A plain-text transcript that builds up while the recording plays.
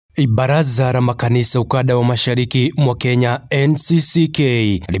Baraza la makanisa ukanda wa mashariki mwa Kenya NCCK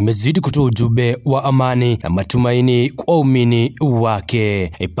limezidi kutoa ujumbe wa amani na matumaini kwa waumini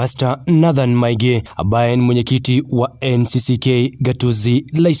wake. Pastor Nathan Maige ambaye ni mwenyekiti wa NCCK gatuzi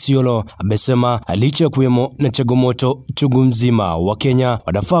la Isiolo amesema licha ya kuwemo na changamoto chungu mzima, wa Kenya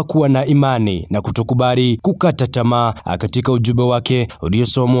wanafaa kuwa na imani na kutokubali kukata tamaa. Katika ujumbe wake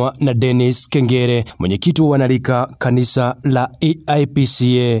uliosomwa na Dennis Kengere, mwenyekiti wa wanalika kanisa la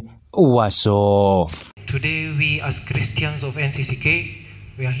IPCA Waso. Today we as Christians of NCCK,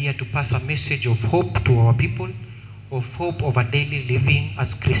 we are here to pass a message of hope to our people, of hope of a daily living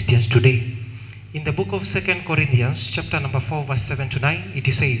as Christians today. In the book of 2 Corinthians chapter number 4 verse 7 to 9,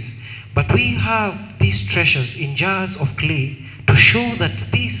 it says, "But we have these treasures in jars of clay to show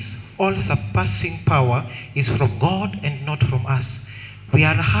that this all-surpassing power is from God and not from us. We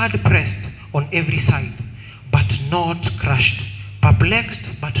are hard pressed on every side, but not crushed,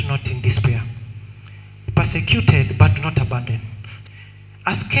 perplexed but not in despair, persecuted but not abandoned."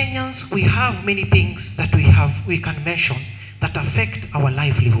 As Kenyans, we have many things that we can mention that affect our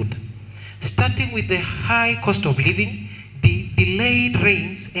livelihood, starting with the high cost of living, the delayed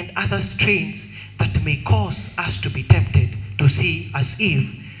rains and other strains that may cause us to be tempted to see as if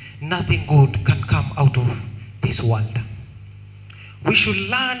nothing good can come out of this world. We should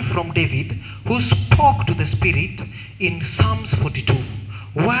learn from David, who spoke to the Spirit in Psalms 42.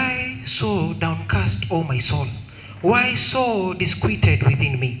 "Why so downcast, O my soul? Why so disquieted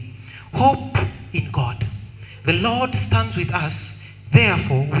within me? Hope in God. The Lord stands with us,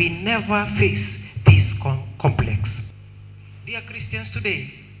 therefore we never face this complex." Dear Christians, today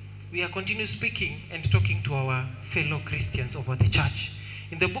we are continuing speaking and talking to our fellow Christians over the church.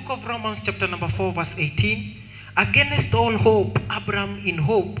 In the book of Romans chapter number 4 verse 18, "Against all hope, Abraham in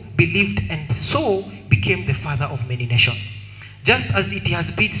hope believed and so became the father of many nations. Just as it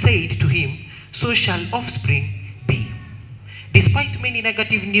has been said to him, so shall offspring be." Despite many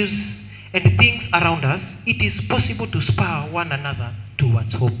negative news and things around us, it is possible to spur one another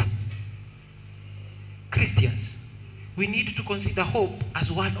towards hope. Christians, we need to consider hope as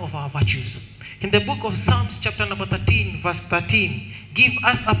one of our virtues. In the book of Psalms chapter number 13 verse 13, "Give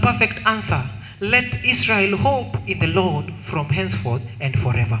us a perfect answer. Let Israel hope in the Lord from henceforth and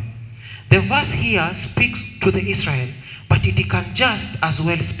forever." The verse here speaks to the Israel, but it can just as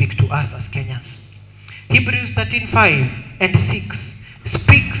well speak to us as Kenyans. Hebrews 13:5 and 6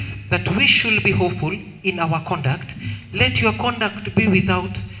 speaks that we should be hopeful in our conduct. Let your conduct be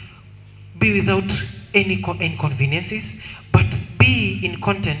without any inconveniences, but be in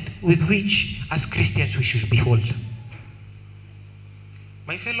content with which as Christians we should behold.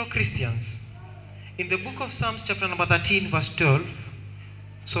 My fellow Christians, in the book of Psalms chapter number 13 verse 12,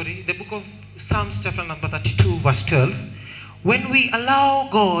 the book of Psalms chapter number 32 verse 12, "When we allow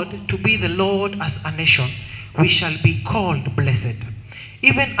God to be the Lord as a nation, we shall be called blessed.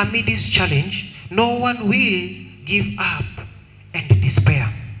 Even amid this challenge, no one will give up and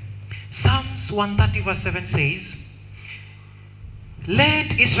despair." Psalms 130 verse 7 says,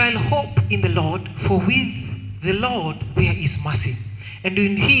 "Let Israel hope in the Lord, for with the Lord there is mercy, and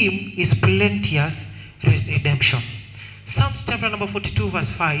in him is plenteous redemption." Psalms chapter number 42 verse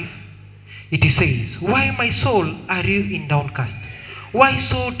 5, it says, "Why, my soul, are you in downcast? Why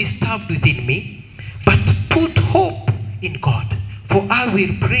so disturbed within me? But put hope in God, for I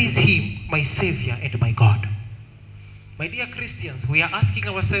will praise him, my Savior and my God." My dear Christians, we are asking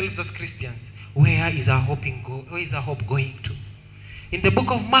ourselves as Christians, where is our hope going to? In the book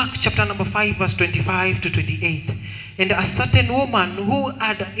of Mark chapter number 5 verse 25 to 28, "And a certain woman who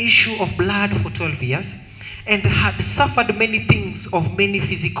had an issue of blood for 12 years, and had suffered many things of many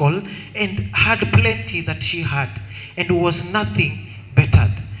physical, and had plenty that she had, and was nothing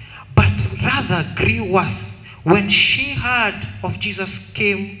bettered, but rather grew worse, when she heard of Jesus,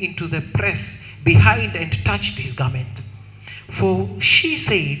 came into the press behind and touched his garment. For she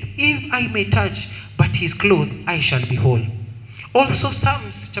said, if I may touch but his clothes, I shall be whole." Also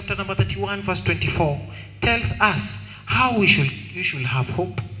Psalms chapter number 31 verse 24 tells us how we should have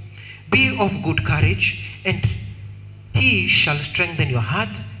hope. "Be of good courage, and he shall strengthen your heart,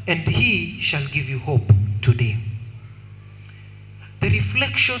 and he shall give you hope today." The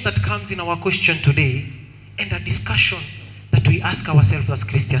reflection that comes in our question today, and a discussion that we ask ourselves as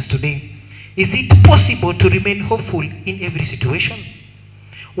Christians today, is it possible to remain hopeful in every situation?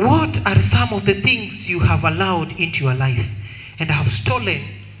 What are some of the things you have allowed into your life and have stolen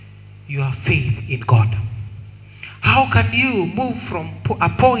your faith in God? How can you move from a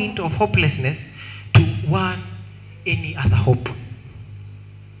point of hopelessness to any other hope?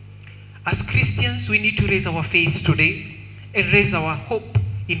 As Christians, we need to raise our faith today and raise our hope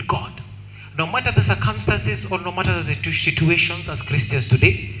in God. No matter the circumstances or no matter the situations as Christians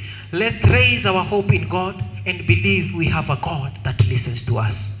today, let's raise our hope in God and believe we have a God that listens to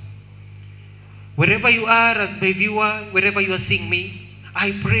us. Wherever you are as my viewer, wherever you are seeing me,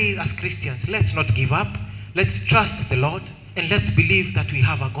 I pray as Christians, let's not give up. Let's trust the Lord and let's believe that we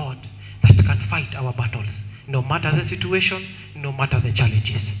have a God that can fight our battles, no matter the situation, no matter the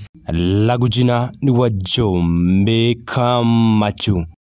challenges. Lagujina ni Wajombe Kamachu.